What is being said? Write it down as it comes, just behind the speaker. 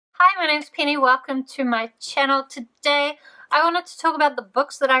Hi, my name's Penny. Welcome to my channel. Today I wanted to talk about the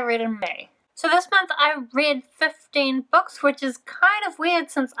books that I read in May. So this month I read 15 books, which is kind of weird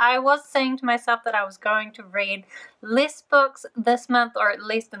since I was saying to myself that I was going to read less books this month, or at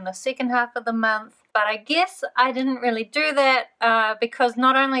least in the second half of the month. But I guess I didn't really do that because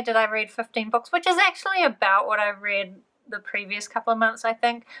not only did I read 15 books, which is actually about what I read the previous couple of months, I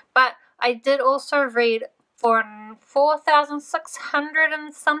think, but I did also read for 4,600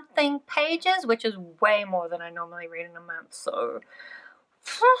 and something pages, which is way more than I normally read in a month, so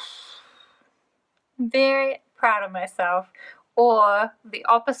very proud of myself, or the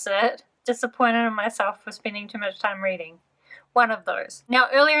opposite, disappointed in myself for spending too much time reading. One of those. Now,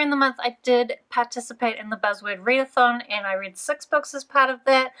 earlier in the month I did participate in the Buzzword Readathon and I read 6 books as part of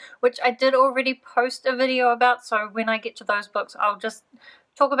that, which I did already post a video about, so when I get to those books I'll just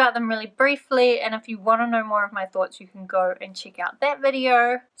talk about them really briefly, and if you want to know more of my thoughts you can go and check out that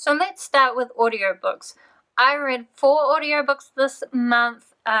video. So let's start with audiobooks. I read 4 audiobooks this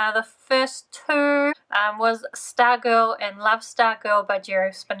month. The first 2 was Stargirl and Love Stargirl by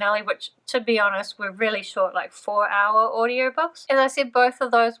Spinelli, which to be honest were really short, like 4-hour audiobooks. As I said, both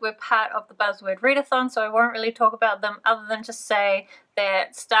of those were part of the Buzzword Readathon, so I won't really talk about them other than to say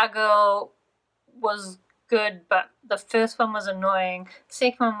that Stargirl was good, but the first one was annoying, the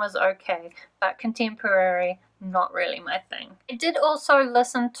second one was okay, but contemporary, not really my thing. I did also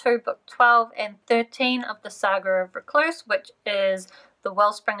listen to book 12 and 13 of the Saga of Recluce, which is the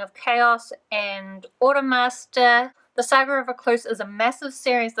Wellspring of Chaos and Ordermaster. The Saga of Recluce is a massive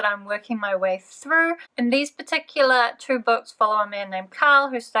series that I'm working my way through, and these particular 2 books follow a man named Carl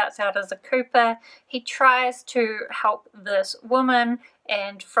who starts out as a cooper. He tries to help this woman,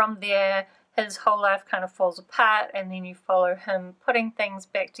 and from there his whole life kind of falls apart, and then you follow him putting things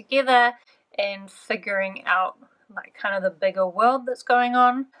back together and figuring out like kind of the bigger world that's going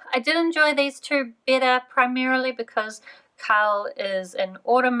on. I did enjoy these 2 better, primarily because Carl is an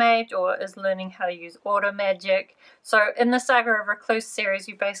order mage, or is learning how to use order magic. So in the Saga of Recluce series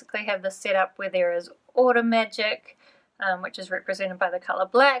you basically have the setup where there is order magic, which is represented by the colour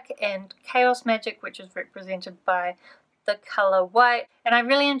black, and chaos magic, which is represented by the colour white. And I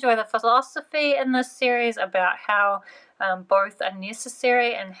really enjoy the philosophy in this series about how both are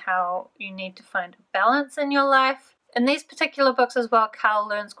necessary and how you need to find a balance in your life. In these particular books as well, Carl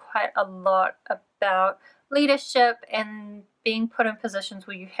learns quite a lot about leadership and being put in positions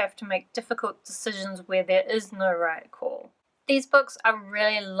where you have to make difficult decisions where there is no right call. These books are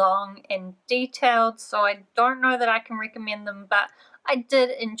really long and detailed, so I don't know that I can recommend them, but I did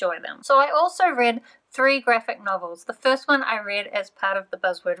enjoy them. So I also read 3 graphic novels. The first one I read as part of the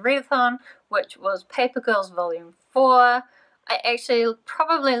Buzzword Readathon, which was Paper Girls Volume 4. I actually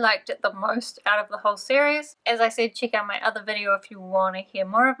probably liked it the most out of the whole series. As I said, check out my other video if you want to hear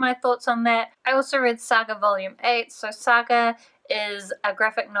more of my thoughts on that. I also read Saga Volume 8. So Saga is a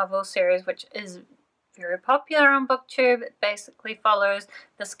graphic novel series which is very popular on BookTube. It basically follows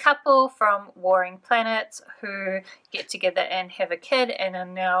this couple from warring planets who get together and have a kid and are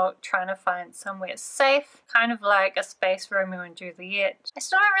now trying to find somewhere safe, kind of like a space Romeo and Juliet. I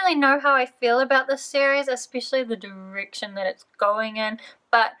still don't really know how I feel about this series, especially the direction that it's going in,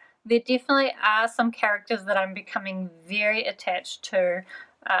 but there definitely are some characters that I'm becoming very attached to.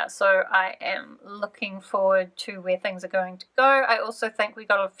 So I am looking forward to where things are going to go. I also think we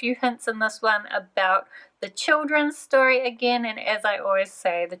got a few hints in this one about the children's story again, and as I always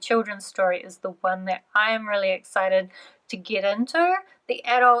say, the children's story is the one that I am really excited to get into. The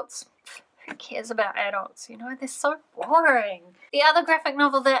adults, who cares about adults? You know, they're so boring. The other graphic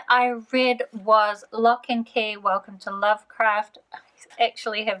novel that I read was Locke and Key, Welcome to Lovecraft. I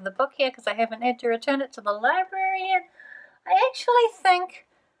actually have the book here because I haven't had to return it to the library yet. I actually think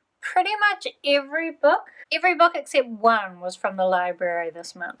pretty much every book except one was from the library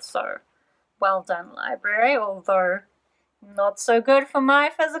this month, so well done library, although not so good for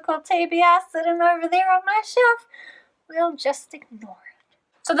my physical TBR sitting over there on my shelf. We'll just ignore it.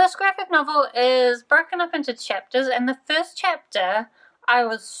 So this graphic novel is broken up into chapters, and the first chapter I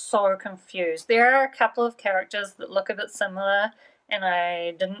was so confused. There are a couple of characters that look a bit similar and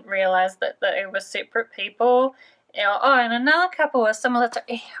I didn't realize that they were separate people. Oh, and another couple was similar to...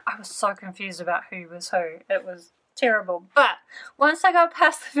 I was so confused about who was who. It was terrible. But once I got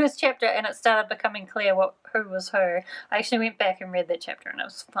past the first chapter and it started becoming clear who was who, I actually went back and read that chapter and it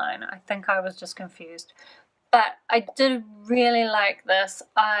was fine. I think I was just confused. But I did really like this.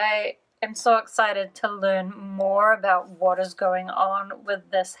 I am so excited to learn more about what is going on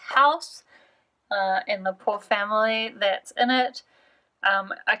with this house and the poor family that's in it.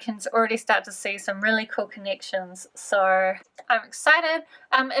 I can already start to see some really cool connections, so I'm excited.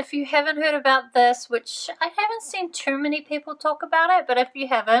 If you haven't heard about this, which I haven't seen too many people talk about it, but if you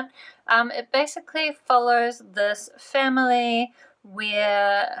haven't, it basically follows this family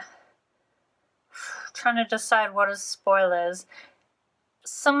where, trying to decide what is spoilers,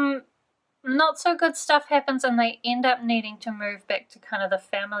 some not so good stuff happens and they end up needing to move back to kind of the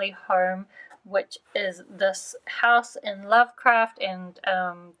family home, which is this house in Lovecraft, and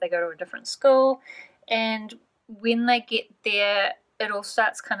they go to a different school, and when they get there it all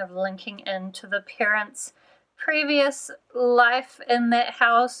starts kind of linking into the parents' previous life in that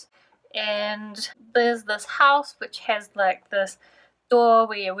house. And there's this house which has like this door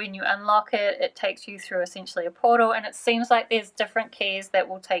where when you unlock it, it takes you through essentially a portal, and it seems like there's different keys that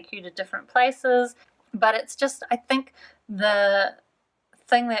will take you to different places. But it's just, I think the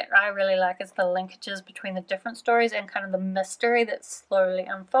thing that I really like is the linkages between the different stories and kind of the mystery that's slowly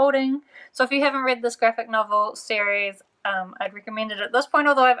unfolding. So if you haven't read this graphic novel series, I'd recommend it at this point,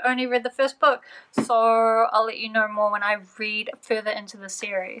 although I've only read the first book, so I'll let you know more when I read further into the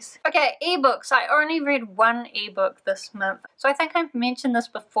series. Okay, ebooks. I only read one ebook this month. So I think I've mentioned this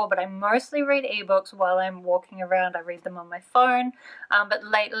before, but I mostly read ebooks while I'm walking around. I read them on my phone, but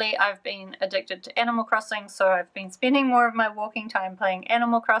lately I've been addicted to Animal Crossing, so I've been spending more of my walking time playing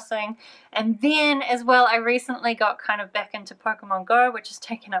Animal Crossing. And then as well, I recently got kind of back into Pokemon Go, which has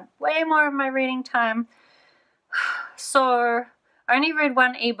taken up way more of my reading time. So I only read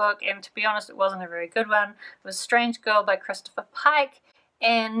one ebook, and to be honest, it wasn't a very good one. It was Strange Girl by Christopher Pike,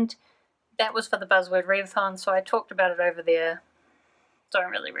 and that was for the Buzzword Readathon, so I talked about it over there. Don't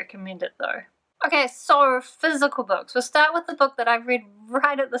really recommend it though. Okay, so physical books. We'll start with the book that I read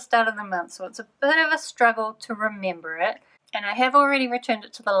right at the start of the month, so it's a bit of a struggle to remember it, and I have already returned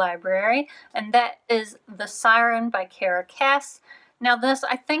it to the library, and that is The Siren by Kiera. Now this,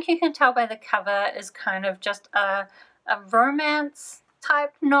 I think you can tell by the cover, is kind of just a romance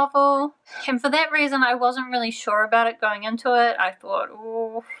type novel. And for that reason, I wasn't really sure about it going into it. I thought,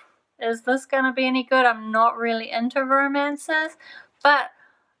 oh, is this going to be any good? I'm not really into romances. But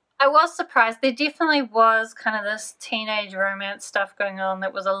I was surprised. There definitely was kind of this teenage romance stuff going on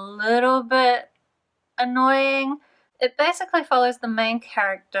that was a little bit annoying. It basically follows the main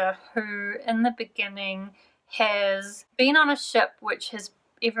character who, in the beginning, has been on a ship which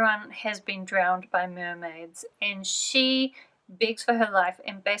everyone has been drowned by mermaids, and she begs for her life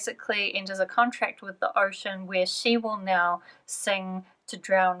and basically enters a contract with the ocean where she will now sing to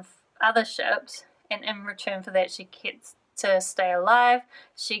drown other ships, and in return for that she gets to stay alive.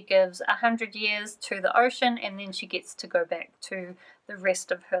 She gives 100 years to the ocean, and then she gets to go back to the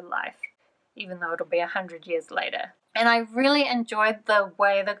rest of her life, even though it'll be 100 years later. And I really enjoyed the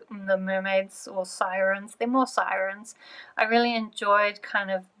way the mermaids, or sirens, they're more sirens, I really enjoyed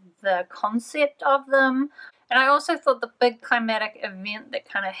kind of the concept of them. And I also thought the big climatic event that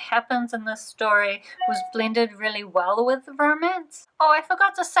kind of happens in this story was blended really well with the romance. Oh, I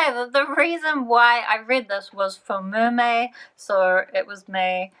forgot to say that the reason why I read this was for Mermay, so it was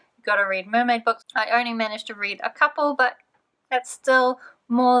May. You gotta read mermaid books. I only managed to read a couple, but that's still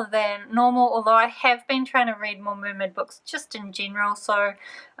more than normal, although I have been trying to read more mermaid books just in general, so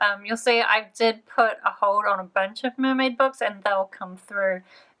you'll see I did put a hold on a bunch of mermaid books, and they'll come through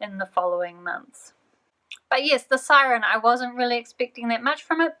in the following months. But yes, The Siren, I wasn't really expecting that much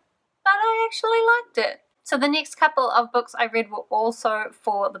from it, but I actually liked it. So the next couple of books I read were also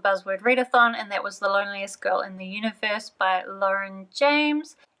for the Buzzword Readathon, and that was The Loneliest Girl in the Universe by Lauren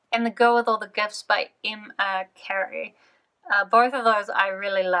James and The Girl with All the Gifts by Carey. Both of those I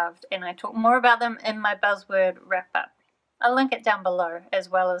really loved, and I talk more about them in my Buzzword wrap-up. I'll link it down below, as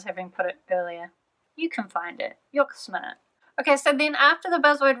well as having put it earlier. You can find it. You're smart. Okay, so then after the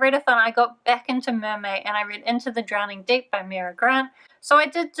Buzzword Readathon, I got back into Mermay, and I read Into the Drowning Deep by Mira. So I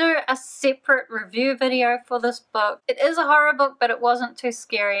did do a separate review video for this book. It is a horror book, but it wasn't too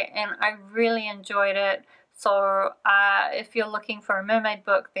scary, and I really enjoyed it. So if you're looking for a mermaid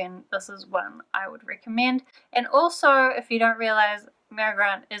book, then this is one I would recommend. And also, if you don't realize,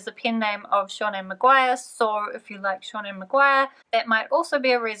 Mira is the pen name of Mcguire, so if you like Mcguire, that might also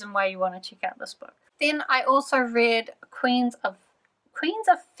be a reason why you want to check out this book. Then I also read Queens of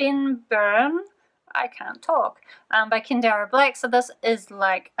Fennbirn, I can't talk, by Kendare Blake. So this is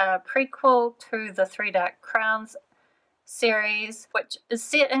like a prequel to the Three Dark Crowns series, which is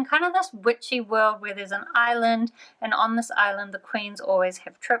set in kind of this witchy world where there's an island, and on this island the queens always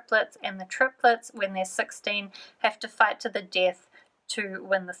have triplets, and the triplets, when they're 16, have to fight to the death to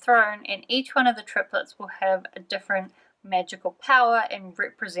win the throne, and each one of the triplets will have a different magical power and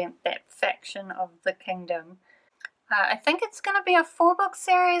represent that faction of the kingdom. I think it's going to be a 4-book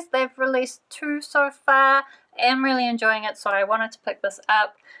series. They've released 2 so far. I am really enjoying it, so I wanted to pick this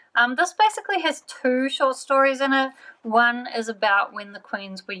up. This basically has 2 short stories in it. One is about when the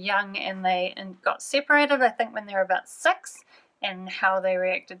queens were young and they got separated, I think when they were about 6, and how they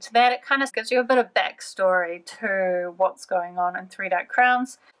reacted to that. It kind of gives you a bit of backstory to what's going on in Three Dark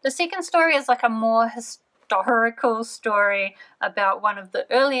Crowns. The second story is like a more historical story about one of the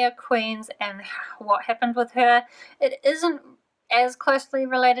earlier queens and what happened with her. It isn't as closely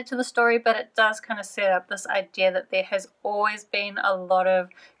related to the story, but it does kind of set up this idea that there has always been a lot of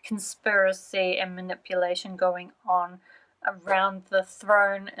conspiracy and manipulation going on around the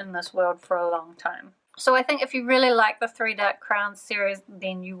throne in this world for a long time. So I think if you really like the Three Dark Crowns series,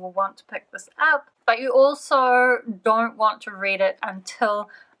 then you will want to pick this up, but you also don't want to read it until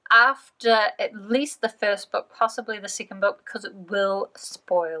after at least the first book, possibly the second book, because it will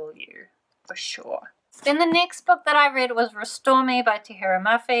spoil you for sure. Then the next book that I read was Restore Me by Tahereh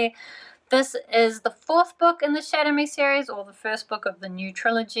Mafi. This is the 4th book in the Shatter Me series, or the first book of the new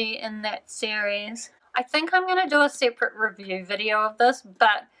trilogy in that series. I think I'm going to do a separate review video of this,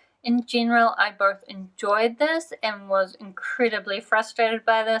 but in general I both enjoyed this and was incredibly frustrated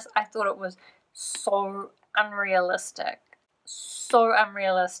by this. I thought it was so unrealistic,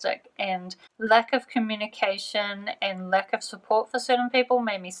 and lack of communication and lack of support for certain people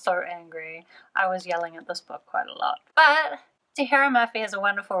made me so angry. I was yelling at this book quite a lot. But Tahereh Mafi has a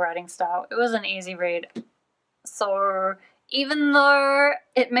wonderful writing style. It was an easy read. So even though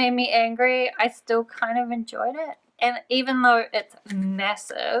it made me angry, I still kind of enjoyed it. And even though it's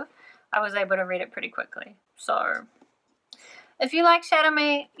massive, I was able to read it pretty quickly. So if you like Shatter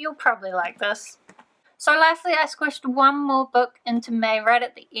Me, you'll probably like this. So lastly, I squished one more book into May right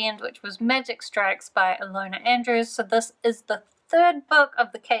at the end, which was Magic Strikes by Ilona Andrews. So this is the 3rd book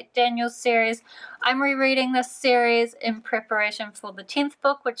of the Kate Daniels series. I'm rereading this series in preparation for the 10th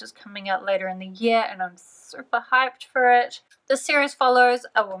book, which is coming out later in the year, and I'm super hyped for it. This series follows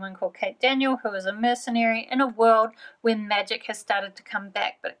a woman called Kate Daniel, who is a mercenary in a world where magic has started to come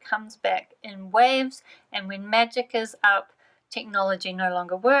back, but it comes back in waves, and when magic is up, technology no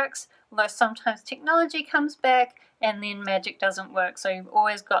longer works, although sometimes technology comes back and then magic doesn't work. So you've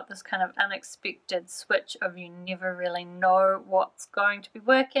always got this kind of unexpected switch of you never really know what's going to be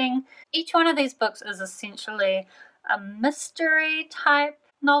working. Each one of these books is essentially a mystery type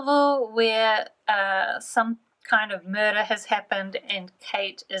novel where some kind of murder has happened and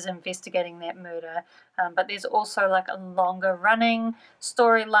Kate is investigating that murder. But there's also like a longer running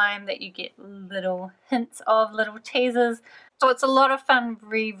storyline that you get little hints of, little teasers. So it's a lot of fun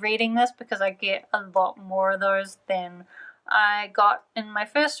rereading this because I get a lot more of those than I got in my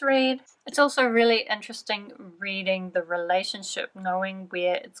first read. It's also really interesting reading the relationship, knowing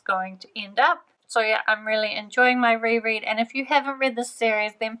where it's going to end up. So yeah, I'm really enjoying my reread, and if you haven't read this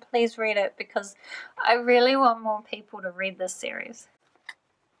series, then please read it because I really want more people to read this series.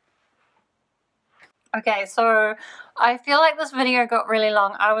 Okay, so I feel like this video got really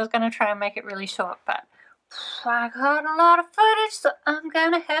long. I was going to try and make it really short, but I got a lot of footage, so I'm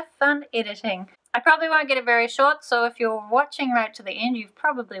going to have fun editing. I probably won't get it very short, so if you're watching right to the end, you've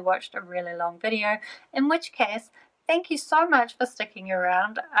probably watched a really long video, in which case, thank you so much for sticking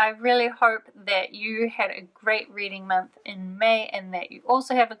around. I really hope that you had a great reading month in May and that you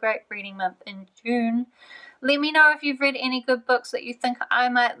also have a great reading month in June. Let me know if you've read any good books that you think I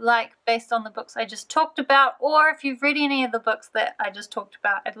might like based on the books I just talked about, or if you've read any of the books that I just talked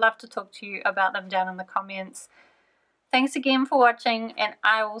about. I'd love to talk to you about them down in the comments. Thanks again for watching, and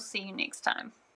I will see you next time.